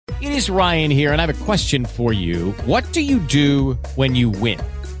It is Ryan here, and I have a question for you. What do you do when you win?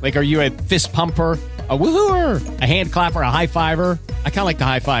 Like, are you a fist pumper, a woo-hooer, a hand clapper, a high-fiver? I kind of like the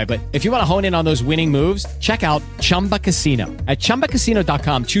high-five, but if you want to hone in on those winning moves, check out Chumba Casino. At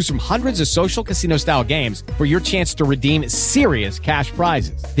ChumbaCasino.com, choose from hundreds of social casino-style games for your chance to redeem serious cash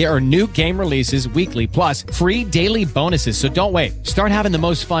prizes. There are new game releases weekly, plus free daily bonuses, so don't wait. Start having the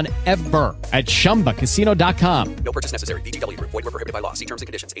most fun ever at ChumbaCasino.com. No purchase necessary. VGW. Void where prohibited by law. See terms and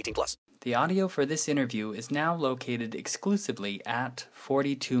conditions. 18+. The audio for this interview is now located exclusively at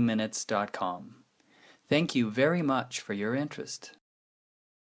 42minutes.com. Thank you very much for your interest.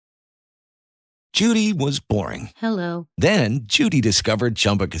 Judy was boring. Hello. Then Judy discovered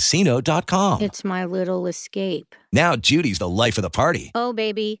ChumbaCasino.com. It's my little escape. Now Judy's the life of the party. Oh,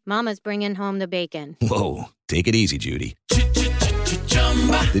 baby, mama's bringing home the bacon. Whoa, take it easy, Judy.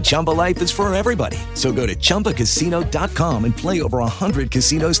 The Chumba life is for everybody. So go to ChumbaCasino.com and play over 100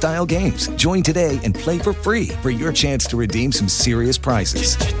 casino-style games. Join today and play for free for your chance to redeem some serious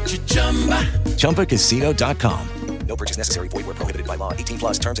prizes. ChumbaCasino.com. No purchase necessary. Void where prohibited by law.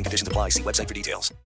 18+. Terms and conditions apply. See website for details.